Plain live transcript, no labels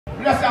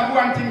just have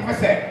one thing to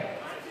say.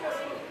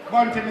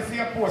 One thing to see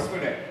a post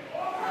today.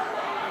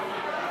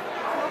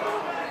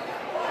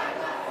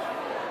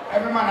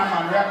 Every man,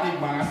 we are big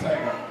man, I say.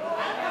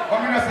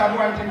 But I just have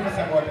one thing to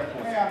say about the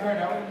post. Yeah,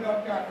 brother, we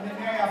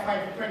have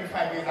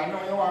 25 years. I know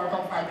you want to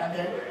come fight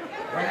again.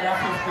 When you are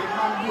 50,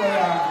 man, do it.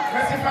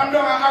 Let's see from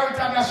down and out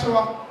on the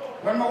show.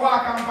 When we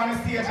walk up on the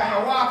stage and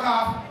you walk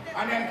off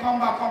and then come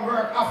back and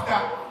work after.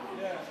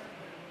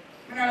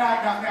 I don't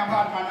like that. I'm a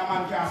bad man, a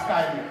man can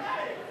style me.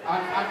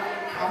 And I'm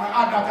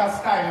add that as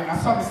styling at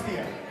some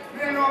stage. I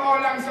don't know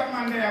how long some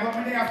man there, but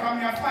I'm there from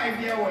me a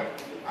 5-year-old.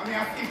 I'm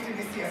here 50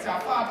 this year, so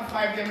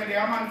 45 years, I'm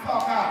there, man,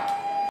 fuck off.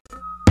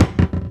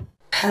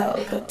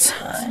 Pelpa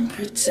time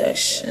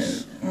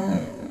protection.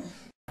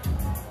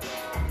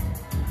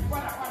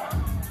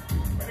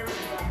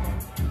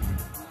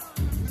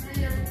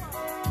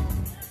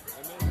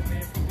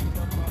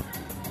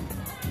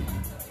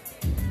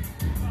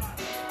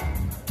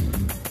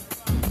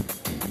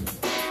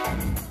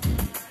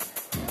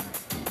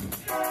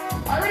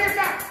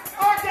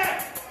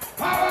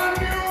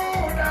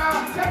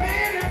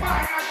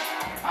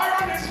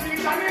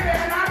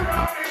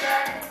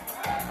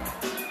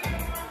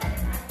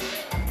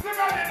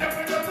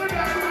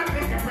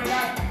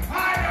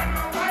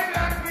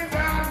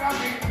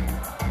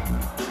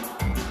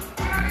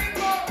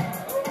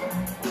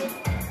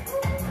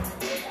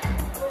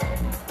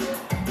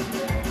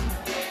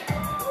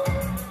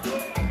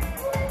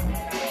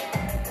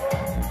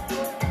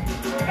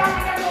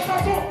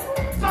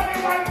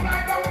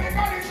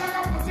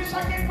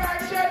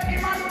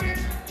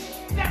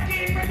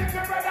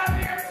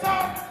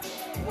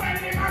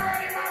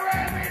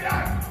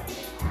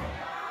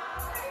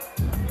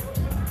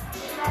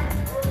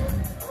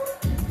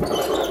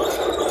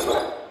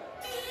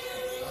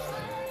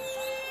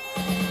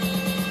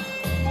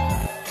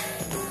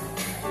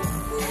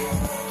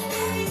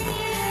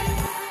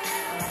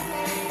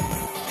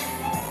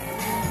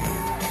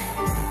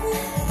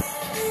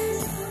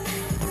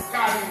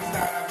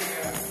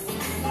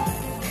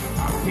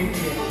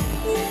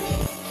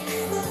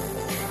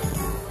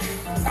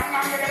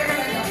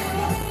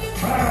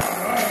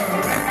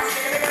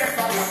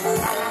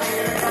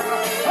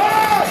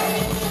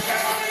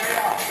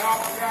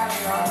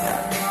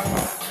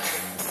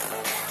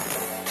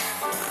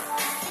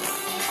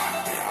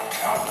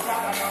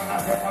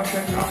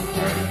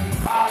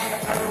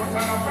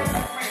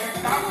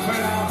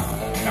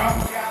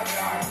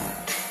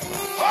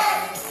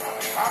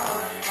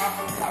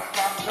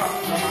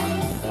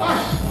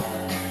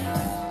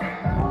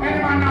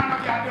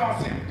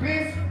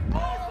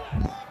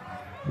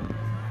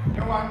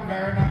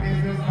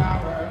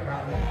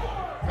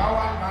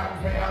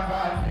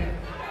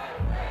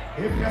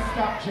 If you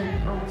stop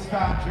drinking fruit,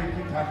 start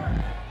drinking tablet.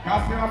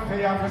 Because you have to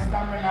have a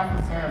stamina for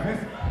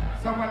service.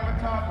 So when we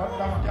talk about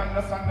love, you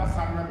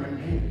understand what we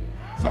mean.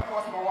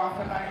 Suppose we want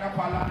to line up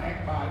all our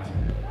neck party.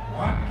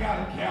 One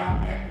girl can't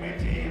make me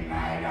team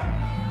neither.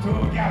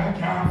 Two girls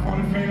can't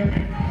fulfill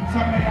me. So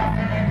they have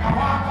to make a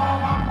walk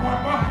over board.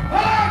 But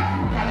hey!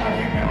 Can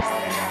I give me all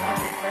the gotta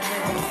give me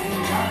the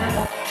routine?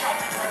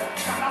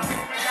 Can I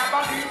give me the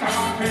body? Can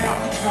I be a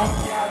young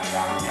girl,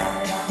 young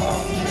girl in a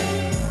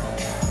country?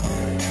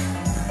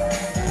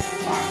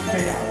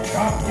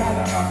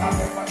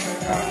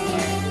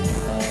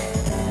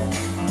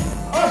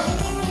 Hush!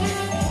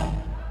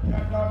 You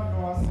don't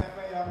know, say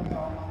me I'm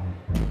normal.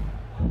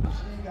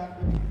 She got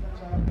the people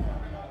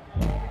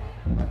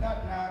but that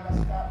never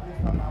stopped me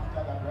from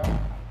after the drop.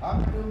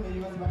 After me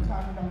use my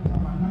condom to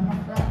my number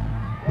crap.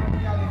 One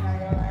girl in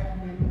your life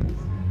me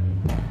please.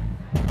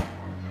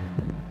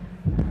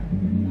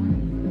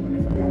 But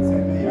if I can say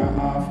me you're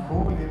half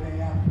cool,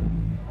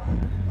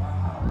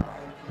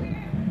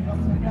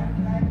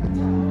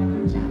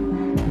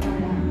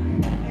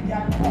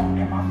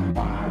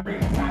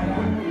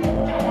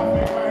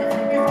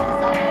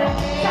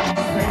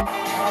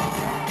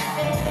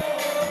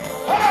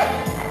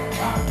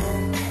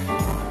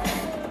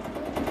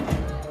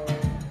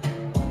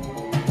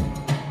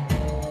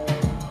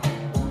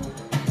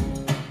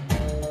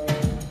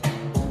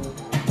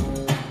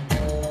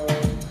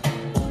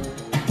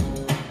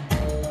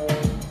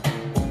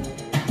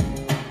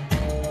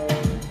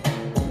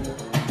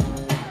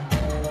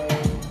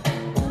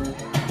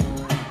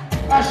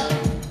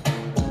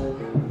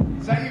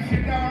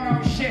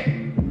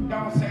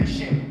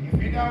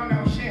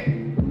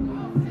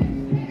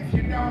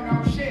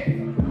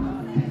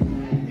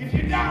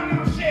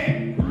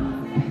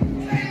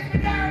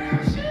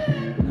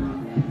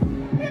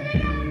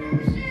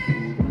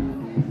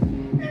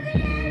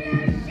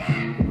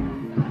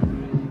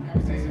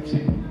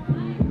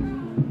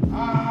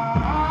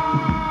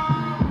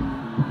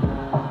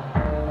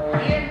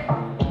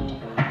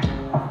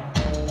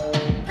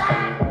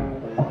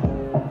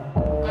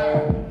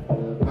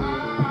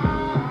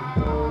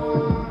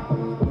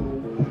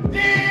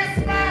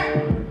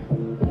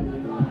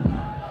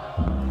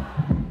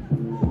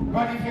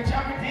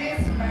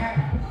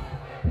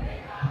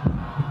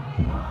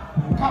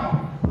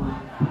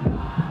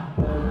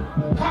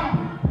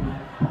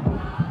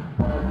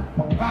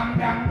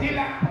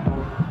 dilla.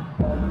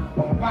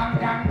 Bang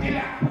dang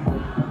dilla.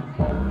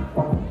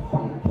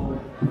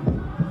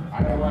 I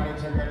don't want to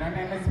check her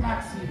name is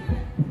Maxie.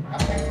 I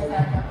think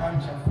like a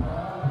bunch of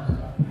frogs.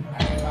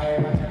 And if I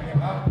ever tell you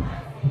about,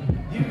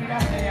 you will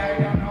say I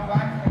don't know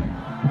what.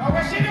 Oh,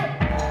 what she do?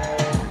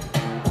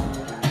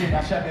 She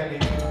got shot belly.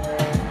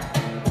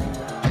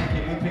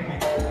 Pick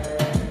it.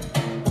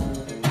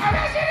 Oh,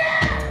 what she do?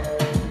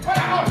 What a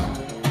house.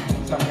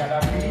 Some got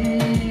a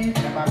beat,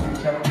 them a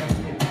beat out the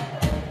skin.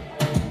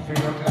 If you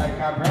look like a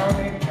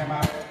brownie, them a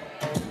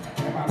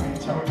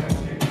beat out the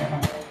skin.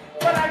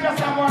 But I just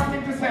have one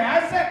thing to say. I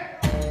said,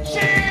 she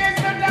is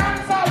the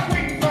dancehall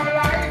queen for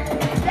life.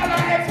 Gonna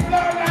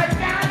explode like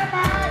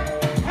dynamite.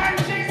 And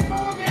she's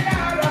moving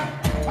out.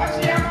 But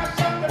she a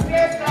mash up the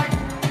place like.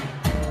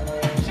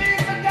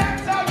 She's the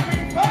dancehall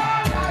queen for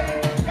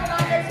life. Gonna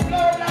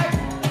explode like.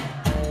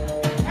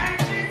 And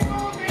she's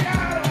moving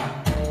out.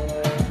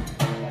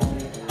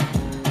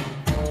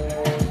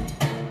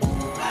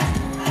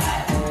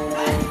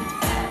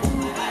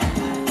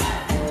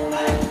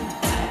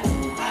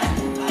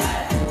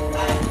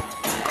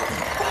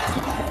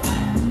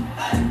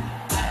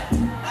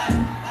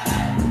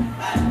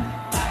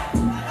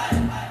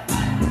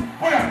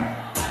 Hold on.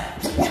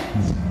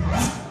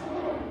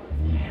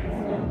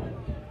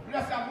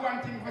 Just have one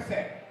thing to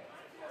say.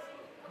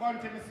 One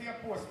thing to see a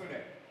post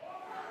today.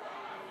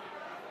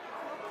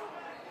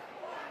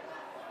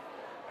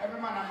 Every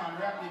man a man,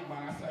 we are big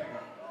man, I say.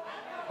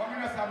 But we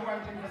just have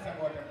one thing to say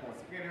about the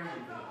post. Play the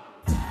radio.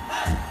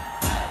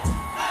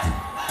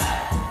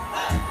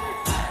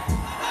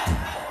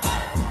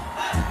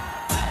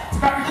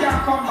 But we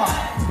can't come back.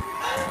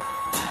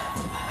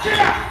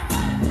 Killer!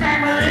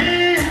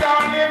 Memories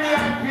don't live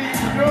like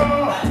people do.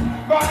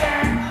 But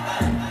then,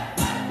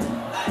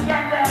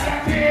 somewhere the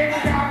thing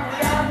down.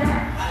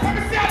 Let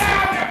me see how they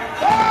have them.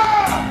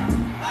 Oh!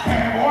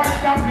 Hey boy,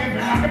 stop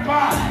living on the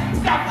past.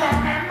 Stop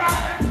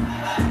remembering.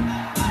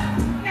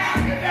 Now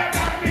you don't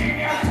have me in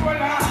your soul.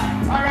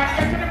 Alright,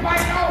 get to the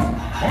point now.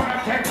 Wanna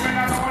take me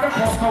now, I wanna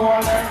post the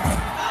wall there.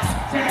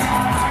 See them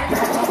all right.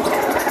 Get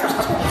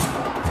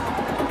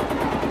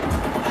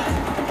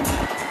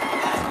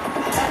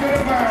to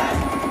the bird.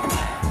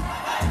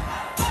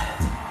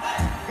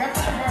 Get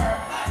to the bird.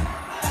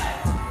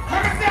 Let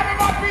me see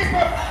everybody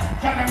people.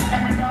 Tell them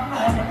coming down, I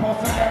want to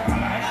post them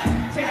alive.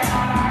 See them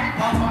alive,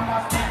 I'm on a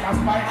stick and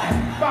spike.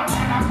 But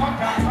when I cut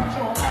down, I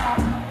choke out.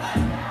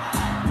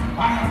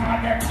 And none of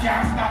them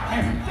can't stop me.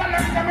 Tell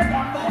them coming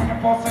down, I want to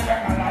post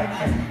them alive.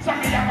 Some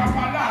of them have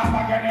a laugh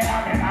again in a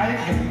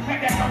life. Let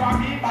them know what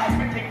me buy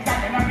me things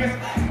again on this.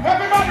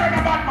 Everybody in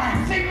a bad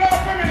mind, sing loud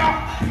for me now.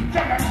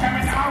 Tell them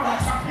coming down,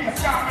 watch my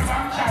face, calm me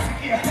down, try to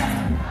keep them.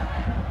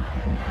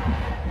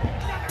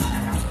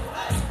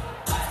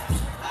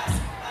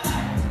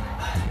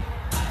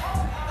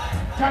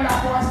 Tell her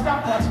boy,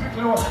 stop watch me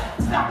clothes,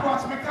 stop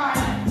watch me kind,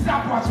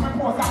 stop watch me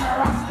pose, I'm a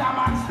Rasta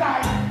man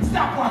style.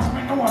 Stop watch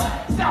me nose,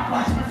 stop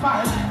watch me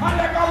fight. And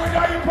let go with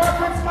a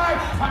hypocrite smile.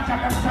 And tell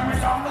them tell me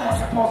don't know what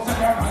the post to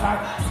them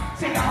alive.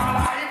 See them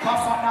alive,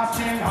 up on the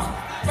still.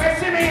 But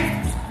see me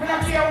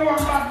not care who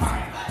I'm bad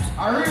mind.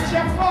 I reach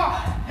your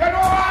fuck, you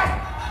know why?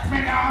 Me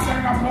now I'm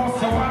gonna post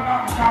to one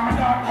long, coming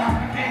down, got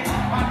the thing.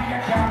 And the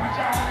camera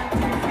trying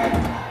to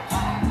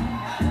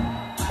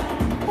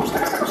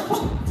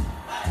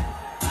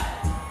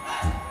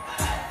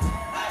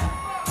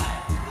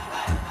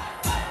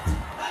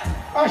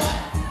Hush!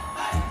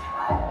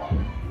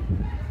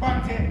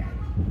 Bunty,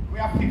 we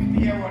are 50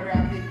 years old, we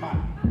are big man.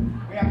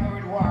 We are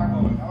going war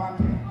about, I want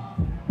to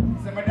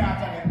say my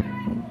daughter there.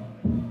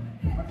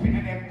 I'm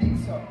feeling them big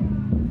son.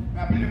 I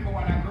believe when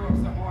I grow up,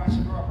 someone wants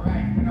to grow up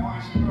right. When I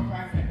want to grow up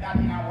and say,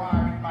 Daddy, in a war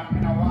with man,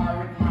 in a war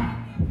with man.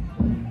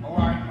 A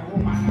war with the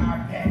woman now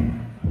dead.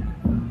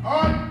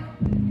 On!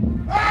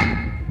 On!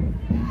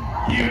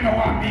 You know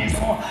what I mean,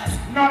 so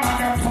none of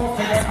them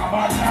supposed to get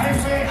about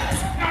life, eh?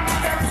 None of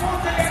them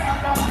supposed to get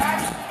about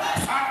life.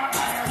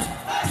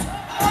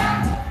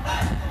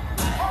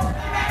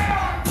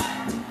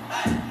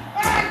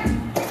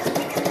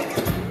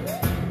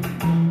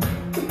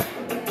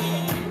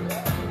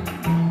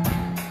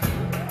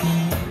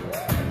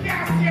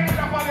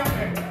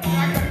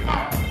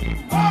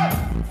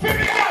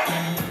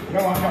 You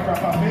want your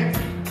proper fit?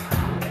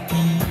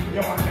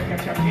 You want to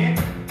get your kid?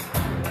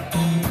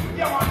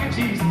 You want the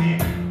cheese stick?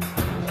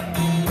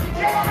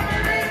 You want the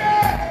remix?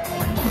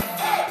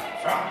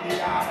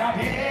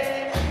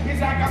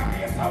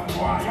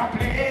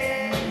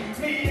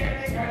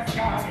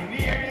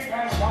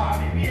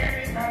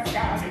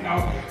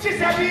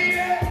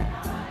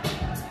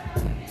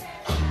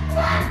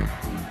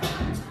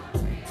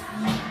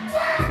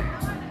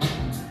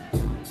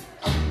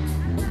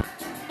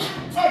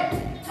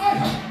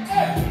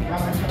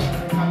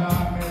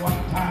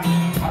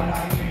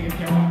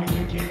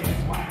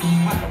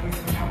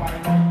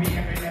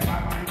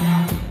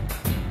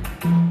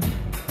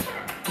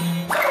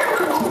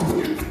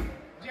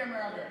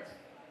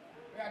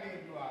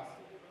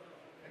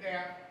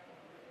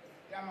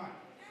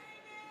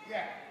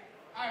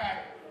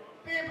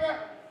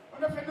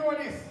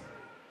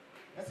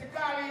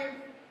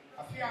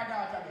 A few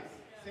daughter this.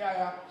 See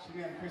her, she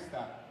named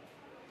Krista.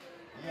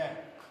 Yeah.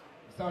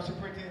 So she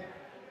pretty.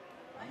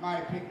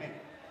 My picnic.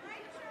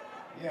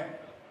 Yeah.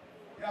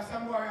 Yeah,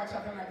 some boy are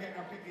chatting and getting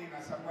a picnic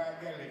and some boy are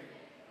getting.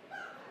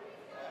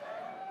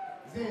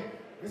 See,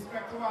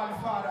 respect to all the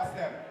fathers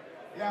them.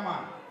 Yeah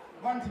man.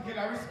 One to kill,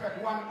 I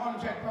respect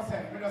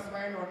 100%. Me just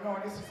why you know no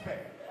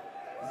disrespect.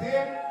 See?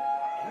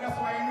 Me just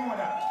why you know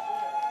that.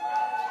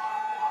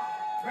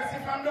 But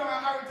if I'm doing a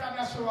Harriet on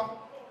the show,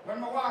 when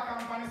I walk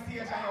on the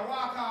stage and you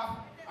walk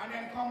off and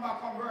then come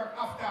back and work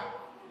after.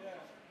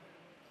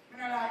 I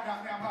don't like that,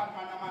 me a bad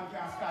man, a man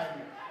can't style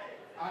me.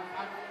 And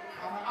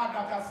I'm add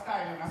that as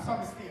styling, and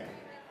some stay.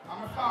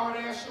 I'm a forward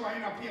of your show,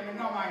 you don't pay me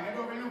no mind. You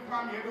don't look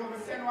at me, you don't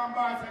send one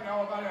bar and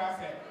over there and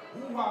say,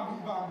 who want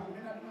boo bamboo?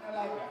 I don't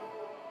like that.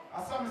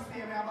 And some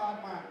stay, me a bad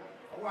man.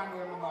 I want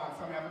to know my band,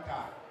 so I have a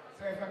talk.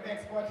 So if I'm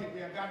export it,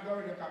 God go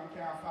to come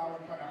can't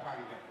forward for the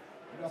point.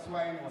 That's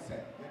why I know,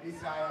 say, you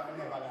desire, I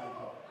never like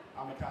it.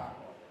 I'm a talk.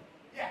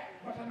 Yeah,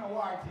 but I know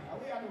war thing. What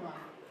are you doing?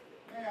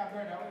 Yeah,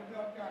 brother, you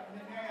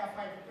have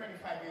fight for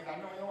 25 years. I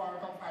know you want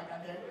to come fight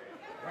again.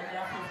 When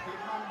you're 50,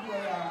 man, do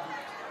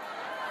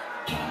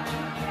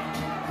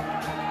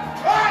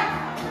Hey!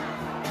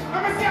 Let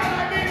me see how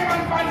like Beenie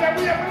Man fans are.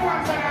 We have no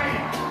one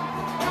tonight.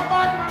 Now,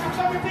 bad man,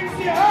 some things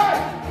here. Hey!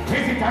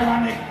 Is it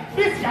ironic?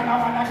 This kind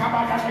of one like a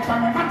bag of liquor.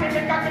 Man, take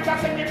the cocky to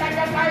sing it like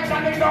a tight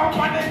and they don't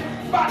panic.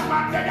 Bad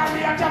man, they got me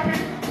a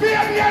chopping.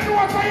 Baby, I know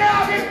what you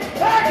have it.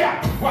 Hey,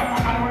 yeah! One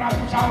man, I don't want to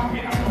push out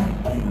in a room.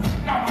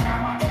 No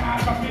man,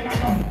 can't jump in a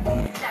room.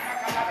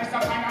 Gotta be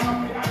some kind of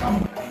up in a room.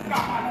 No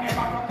man,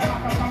 never go to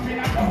jump in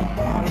a room.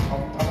 I'll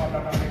come to one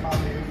of them, I'll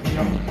live for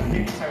you.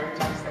 In church,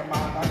 and say,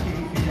 man, I'll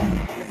kill for you.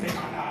 They say,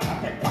 man, I'll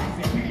take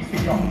fancy please for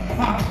you.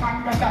 I'll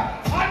congress her.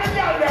 And the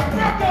girl, they're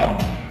broke up.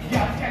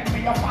 Girl, tell me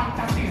your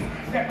fantasies.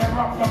 Let me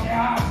rub down your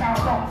ass and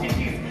rub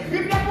titties.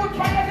 If you're good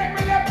for you, let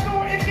me left do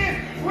in this.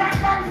 Right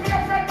back for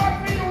your friend, but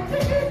for you,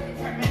 titties.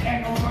 When me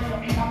end over you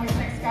in a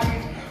sex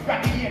college.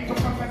 Graduate to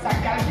professor,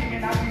 girl, give me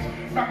knowledge.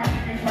 Back at the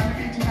beach from the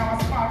beach in our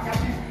smart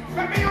cottage.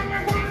 When me use me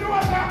good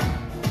water.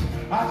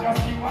 I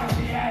just see what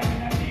the air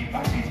in a deep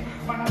package.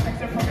 Man, I text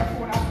it from your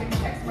phone, I send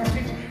text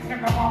message.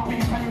 Never want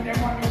peace and you, they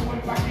want the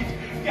whole package.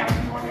 Girl,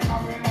 you know them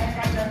away like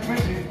a jet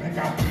message.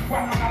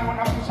 One man, I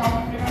wanna push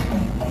out in a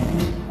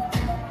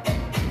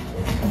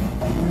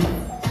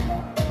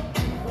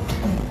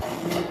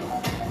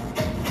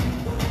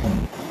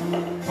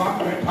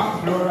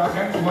top floor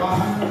against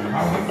one. I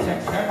will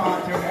sex them out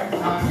to them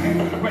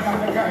time. When I'm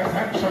the girls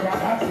and sugar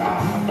that's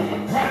all.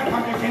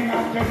 Welcome the king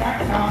of the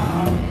dance.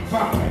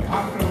 From the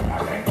top floor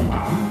against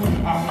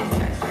one. I will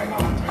sex them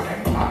out to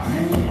them time.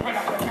 When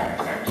I'm the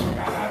girls and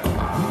sugar that's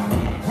all.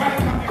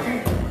 Welcome the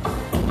king.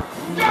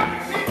 Jump,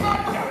 see, man.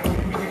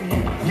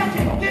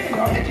 Give me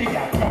your itchy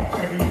gal, don't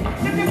to me.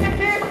 This is the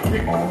kid.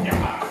 Remove your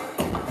heart.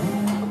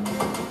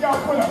 Yo,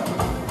 pull up.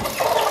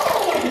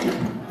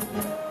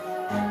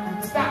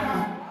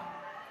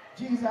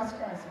 Jesus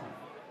Christ, man.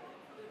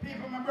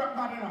 People, my broke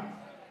bad enough.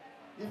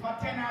 If I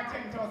 10 or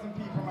 10,000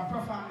 people, my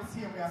profound the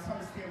same way, I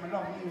some stay, I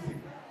love music.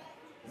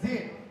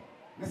 See,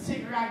 the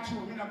sing right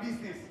through, me no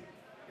business.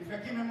 If you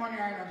give me money,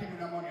 I don't give me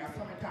no money, I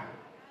some time.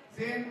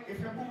 See, if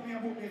you book me,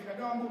 book me. If you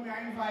don't book me,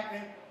 I invite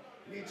me.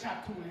 They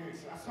chat 2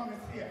 lyrics. I some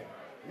stay.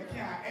 You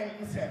can't help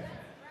yourself.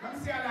 Let me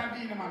see how that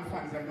Beenie Man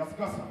fans and just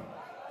gossip.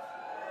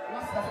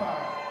 What's the far?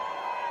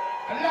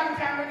 A long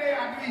time when they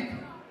are week.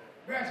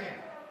 Virgin.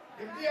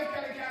 If Dave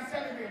Kelly can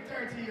celebrate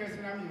 30 years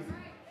in our music,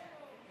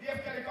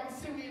 Dave Kelly come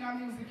see me in our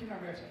music in a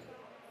version.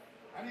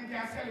 And he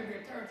can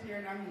celebrate 30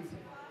 years in our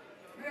music.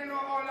 I don't know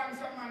how long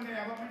some man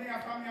there, but me there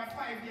from me a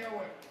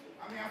 5-year-old.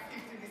 And me a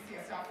 50 this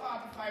year, so a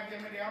 45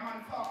 year me there, a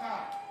man fuck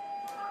off.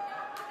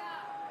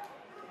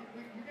 You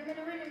give me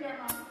the rhythm there,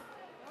 man.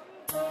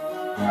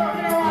 No, me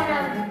don't want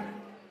that rhythm.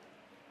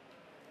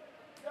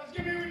 Just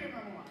give me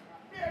rhythm, man.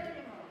 Be a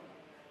rhythm, man.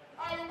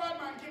 All you bad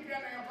man, keep your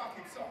hand in your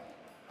pocket, so.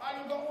 All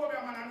you go over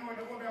man and know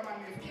the over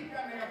man is, keep your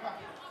hand in your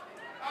pocket.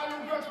 All you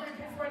judge me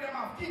for them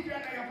off, keep your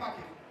hand in your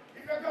pocket.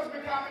 If you judge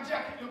me because my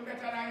jacket look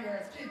better than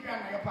yours, keep your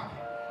hand in your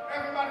pocket.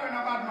 Everybody in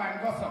a bad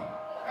mind, go some.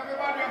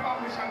 Everybody in a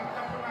publish and put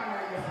up your hand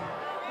in your pocket.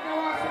 You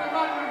don't want to see the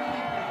bad man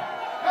people.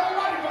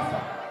 Everybody go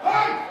some.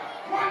 Hey!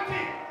 One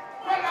thing.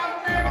 Well,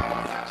 I've never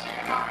lost a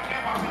chicken off and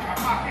never make a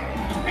pocket.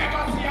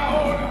 Never see a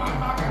hole in my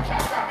pocket, chat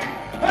rabbit.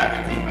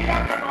 Everything we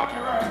have done off the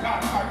road,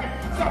 God, sorry.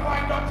 So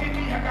why don't you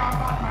need a gun,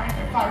 bad mind,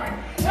 be firing?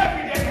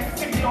 Every day they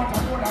sing me out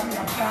and go down me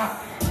a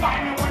flat.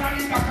 Find me when I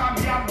need a car,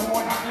 me have no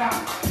one a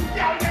glass.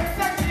 Y'all them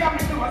sexy and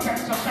me do a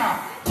sexy shot.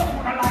 Some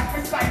would like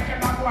me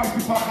cycle and go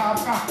and fuck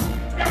off car.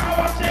 Them I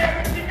watch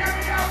everything and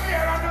me have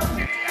here and I'm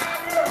sitting here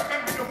and work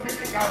and me do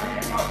picking a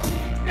real out.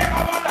 Them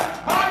I want that,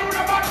 all you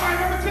the bad mind,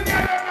 I'm sitting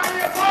here and I'm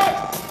here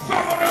out.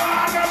 Some of the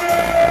hard and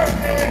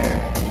dirty.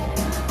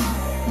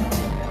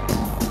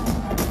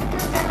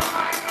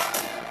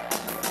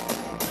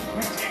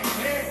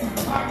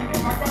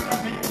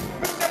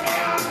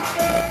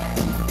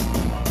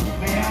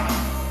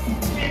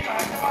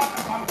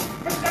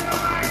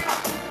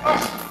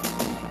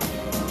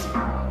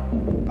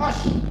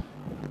 Hush!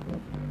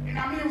 In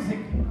our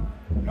music,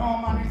 No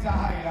man is a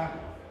highland.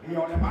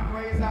 The only man who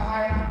is a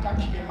highland to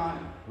kill man.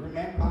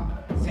 Remember,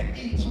 say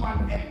each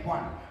one help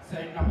one. So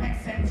it no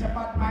make sense your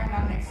bad mind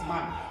and next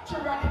man.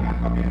 Children can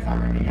come in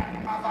already and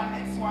them have a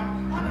next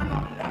one. And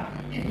another that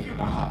if you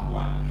don't have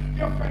one.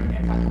 Your friend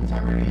get a youth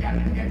already and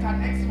them get a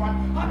next one.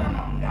 And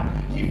another that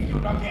if you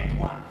don't get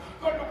one.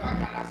 Go look at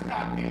and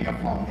start build your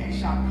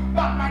foundation.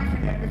 Bad mind for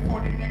them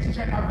before the next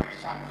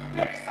generation.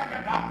 Next time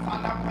you dance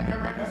and up on your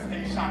radio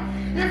station.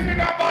 If you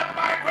don't bad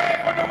mind, wait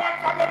for the one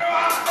from the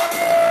house.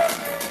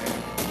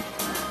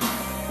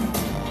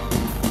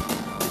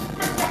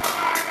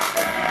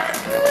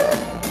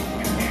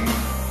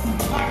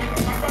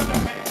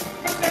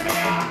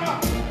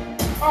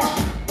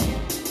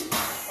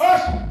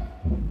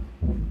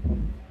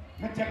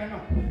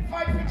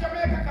 Fight for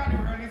Jamaica can the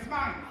world is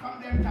mine. From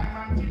them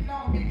time until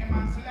now, Beenie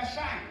Man still a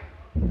shine.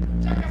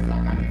 Check a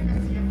second if you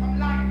see it from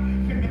line.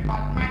 For me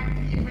bad mind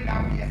people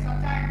that waste of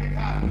time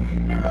because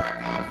me work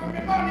hard for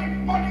me money.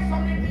 Money so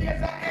me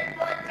days are egg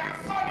work and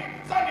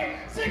sunny.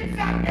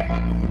 Zigzag never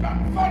do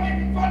nothing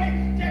funny.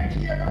 Take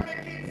care of me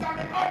kids and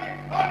me honey.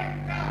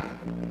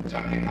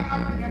 Jamaica I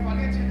will never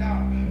let you down.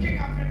 King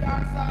of the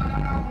dance hall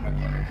and I wanna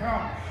give me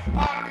crown.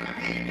 All the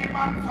Beenie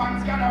Man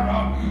fans gather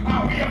around.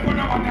 And we are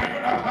gonna wonder you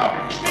know how.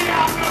 Me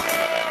have no name.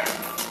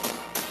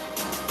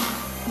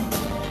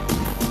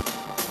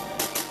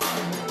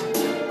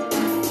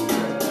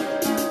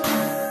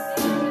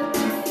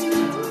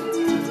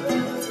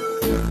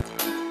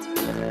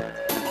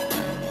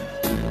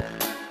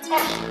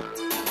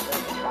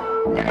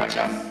 Me not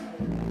just.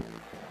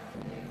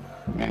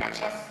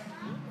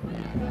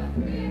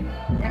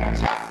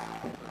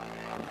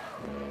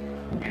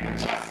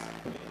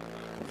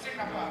 Sing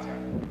that part here.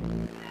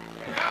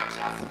 Me not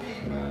just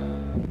people.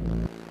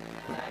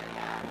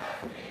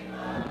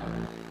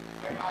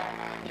 Me buy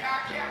my car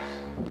cash.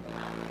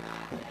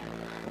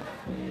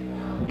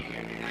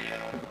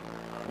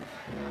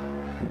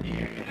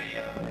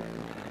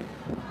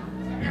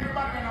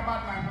 Everybody in a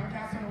bad man, we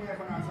can't send away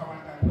for answer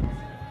one time.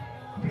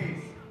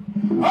 Please.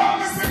 Oh,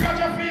 me figure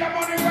you for your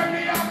money when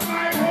me have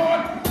my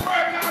own.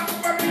 Work out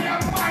when me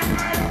have my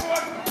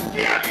own.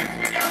 Can't get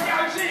me your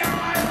girl, she have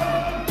my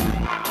own.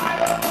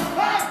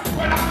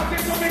 When I put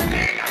it to me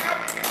clean, I can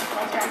make it.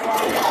 I can't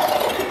walk.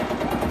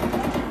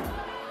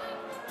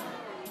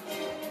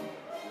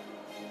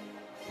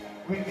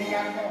 We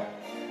began go.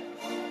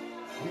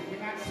 We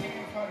cannot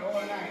sing for the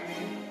whole night.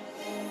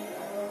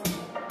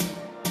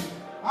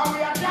 And we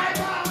are driving.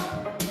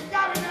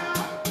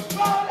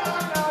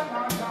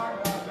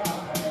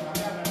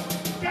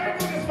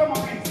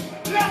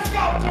 Let's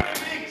go to the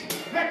beach.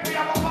 Let me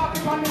have a party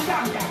on the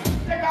sand.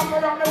 Take off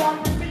around the one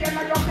we see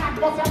and your hand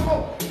was a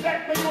fool. Let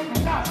me use the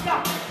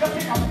stop. Just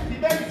take a pretty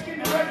baby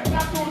skinny ready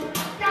tattoo.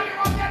 Girl, you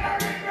want to get a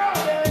ring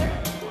rolling.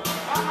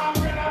 I'm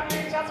real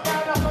bleach as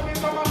well as some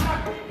is over hot.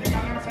 The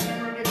girl never said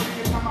they're ready to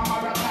give some of my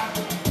marathon.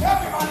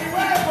 Everybody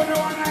wait for the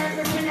one night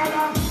to sing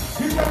along.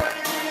 If you're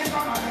ready, really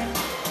come on.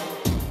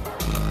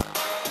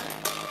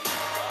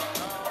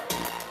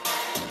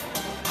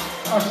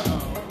 Hush.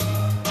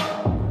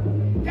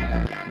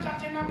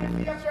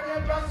 Yes, when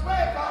you just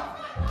wake up.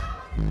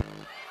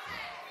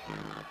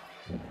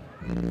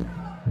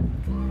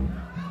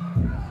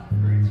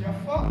 Reach your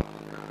foot.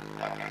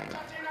 You can't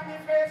touch in my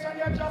face when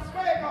you just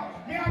wake up.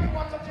 Me and you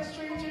watch up the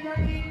street in your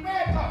need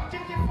makeup.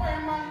 Take it for a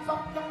man,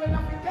 something will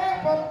not be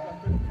table.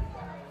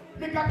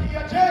 Make a key a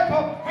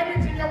Jacob.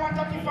 Anything you want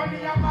to give for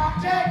me, I'm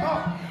Mark Jacob.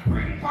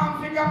 Ring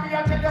palm finger, me I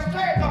tell you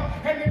straight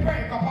up. Any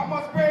break up, I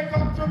must break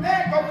up to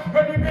make up.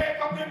 When we make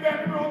up the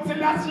bedroom,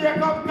 till I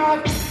shake up,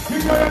 God. You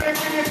know you're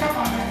making it come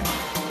on.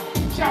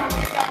 Shout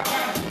it out,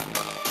 man.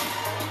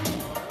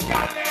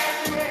 God, let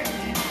me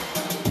ready.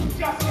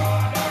 Just go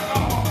on and go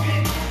home, me.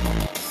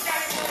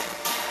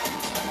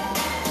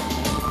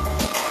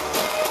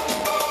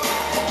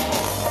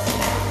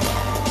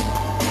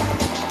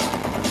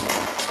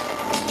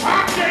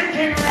 I'm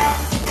thinking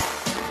rough.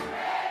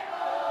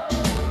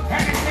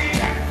 Anything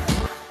that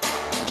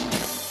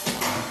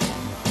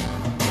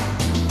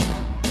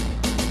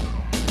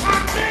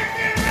I'm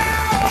thinking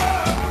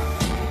rough.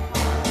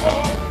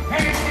 Oh,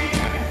 anything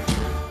that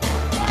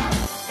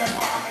they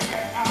want me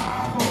get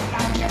out.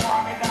 Like they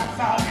want me dance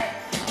all day.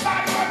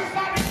 Body when we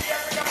start the year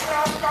with the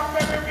crowd come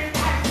every week. I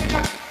see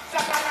that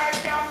satellite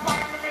can't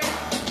find me.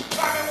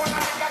 Body when I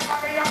get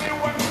me on the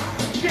one.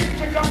 Shit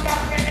to jump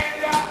down the end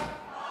there.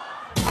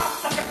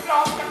 After the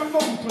club, let me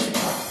move to the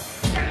club.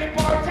 Tell the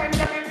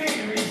bartender me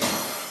dearies.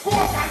 Go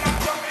up and up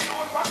to me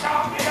nose, watch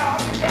out me out.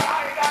 The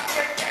guy that's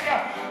thinking you.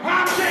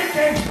 I'm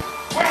thinking,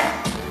 well,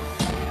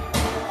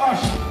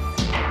 hush.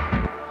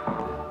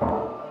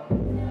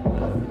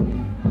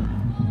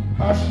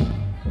 Hush.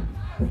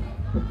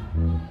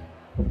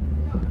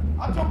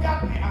 I took out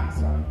the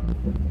answer.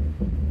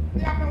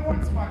 They have me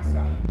one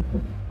sponsor.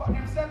 But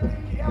them said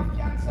think he have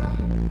cancer.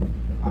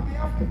 And me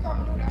have to come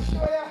to the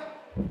show ya.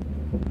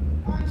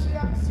 And she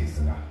have a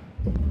sister.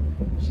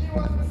 She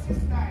was the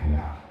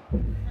sister-in-law.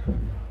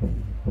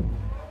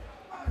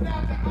 And now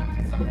the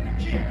auntie so in a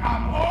care.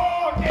 I'm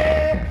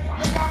okay.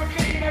 You got me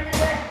clean every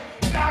day.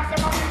 Dogs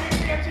are my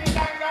 15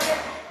 times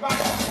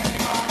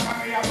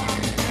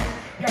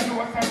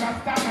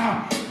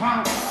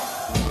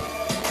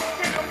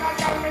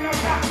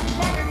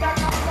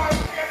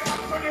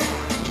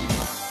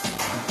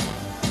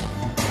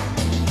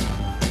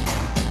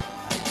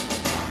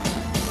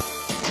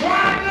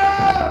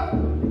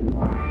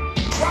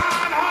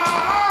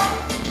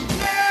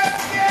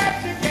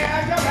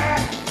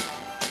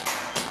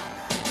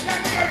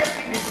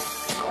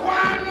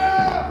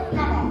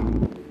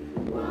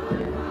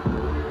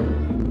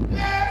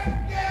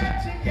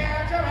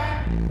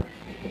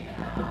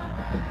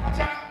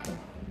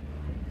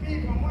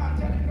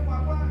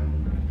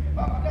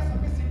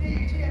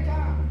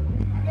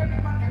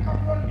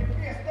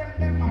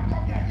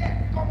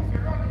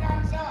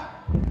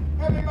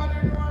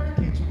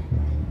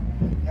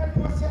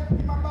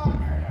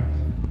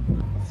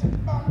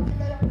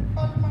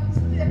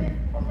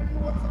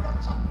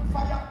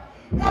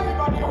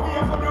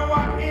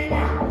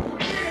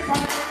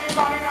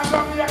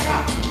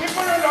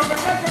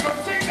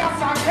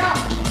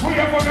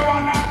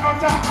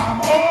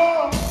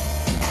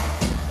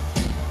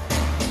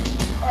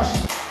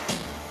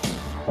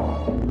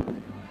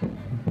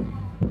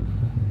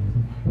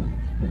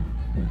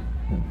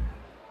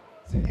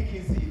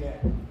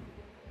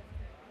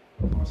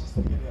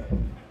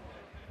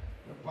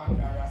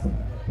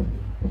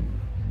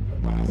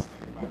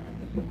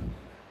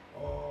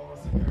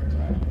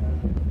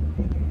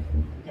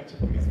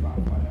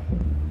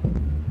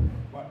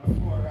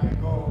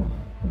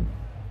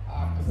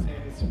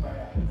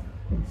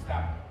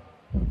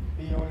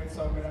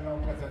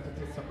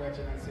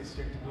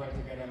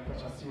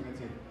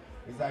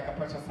It's like a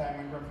precious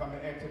diamond run from the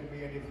head to the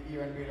beard, his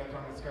ear and beard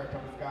on the skirt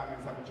of his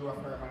garments, and Jew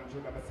affirm and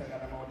Judah beside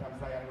the mount of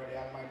Zion, where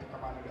the Almighty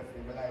commanded us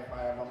in the life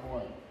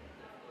forevermore.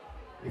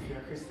 If you're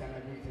a Christian, I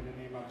greet in the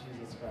name of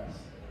Jesus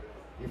Christ.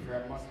 If you're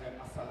a Muslim,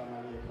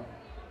 assalamu alaikum.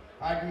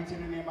 I greet in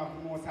the name of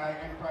the Most High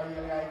Emperor,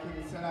 Eli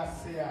King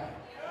Selassie.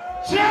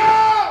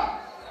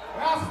 Jah!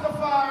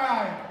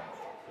 Rastafari!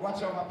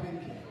 Watch over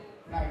Pinky.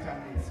 Night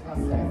and day.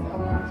 Selassie.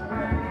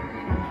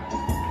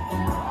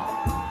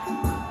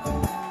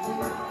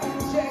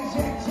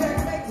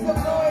 Make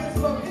some noise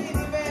for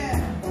Beenie Man.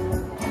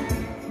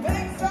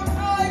 Make some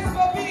noise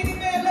for Beenie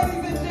Man,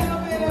 ladies and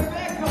gentlemen, and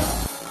Becca.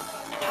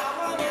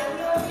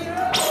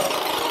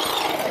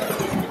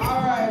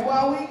 Alright,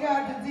 while we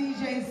got the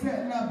DJ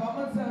setting up, I'm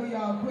going to tell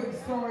y'all a quick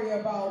story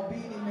about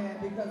Beenie Man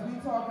because we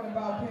talking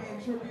about paying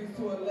tribute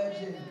to a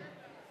legend.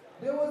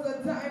 There was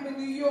a time in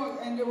New York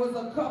and there was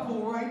a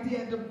couple right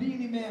there at the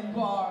Beenie Man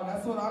bar.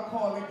 That's what I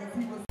call it because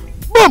he was...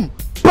 Boom!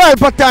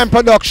 Pelpa Time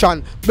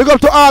production. Big up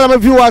to all of my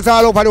viewers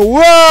all over the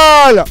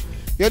world.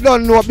 You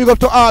don't know. Big up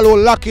to all who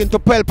lock into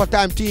Pelpa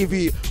Time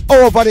TV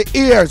over the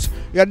years.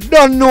 You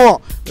don't know.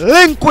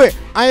 Link with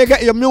and you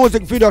get your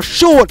music video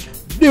shoot,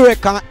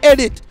 direct and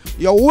edit.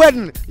 Your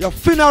wedding, your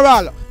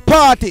funeral,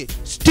 party,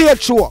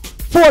 stage show,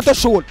 photo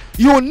shoot,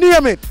 you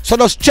name it. So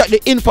just check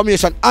the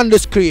information on the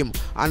screen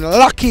and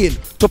lock in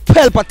to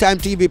Pelpa Time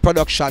TV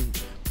production.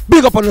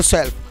 Big up on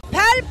yourself.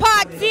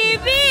 Pelpa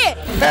TV!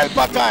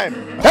 Pelpa Time!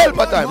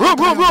 Pelpa Time! Room!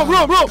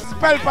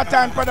 Pelpa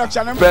Time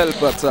production.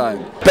 Pelpa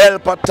Time.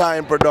 Pelpa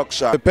Time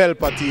production.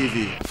 Pelpa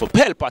TV. For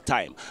Pelpa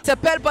Time. It's a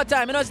Pelpa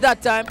Time, you know it's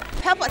that time.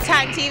 Pelpa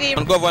Time TV.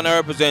 I'm governor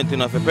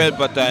representing of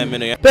Pelpa Time, you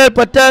know.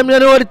 Pelpa Time, you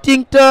know what the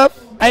thing tough?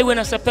 I when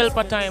I say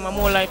Pelpa Time, I'm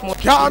more like more.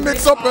 Can't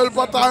mix up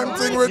Pelpa Time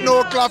thing with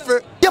no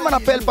coffee. Yeah, man, a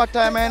Pelpa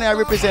Time, and I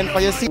represent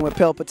for you. See, We're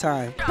Pelpa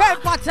Time.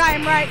 Pelpa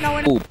Time right now.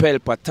 Oh,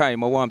 Pelpa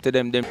Time, I want to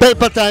them.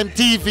 Pelpa Time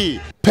TV.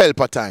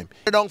 Pelpa Time.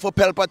 Down for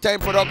Pelpa Time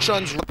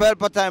Productions.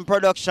 Pelpa Time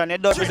production.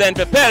 It does Represent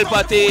for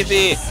Pelpa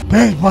TV.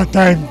 Pelpa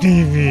Time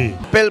TV.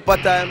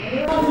 Pelpa Time.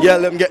 Yeah,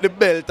 let me get the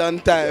belt on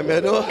time,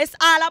 you know. It's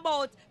all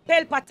about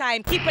Pelpa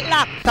Time. Keep it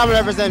locked. Come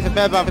represent for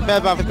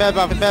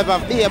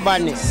Pelpa, be a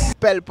badness.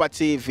 Pelpa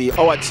TV,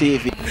 our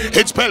TV.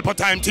 It's Pelpa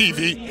Time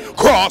TV.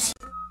 Cross.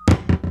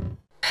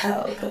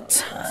 Pelpa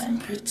Time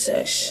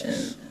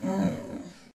protection.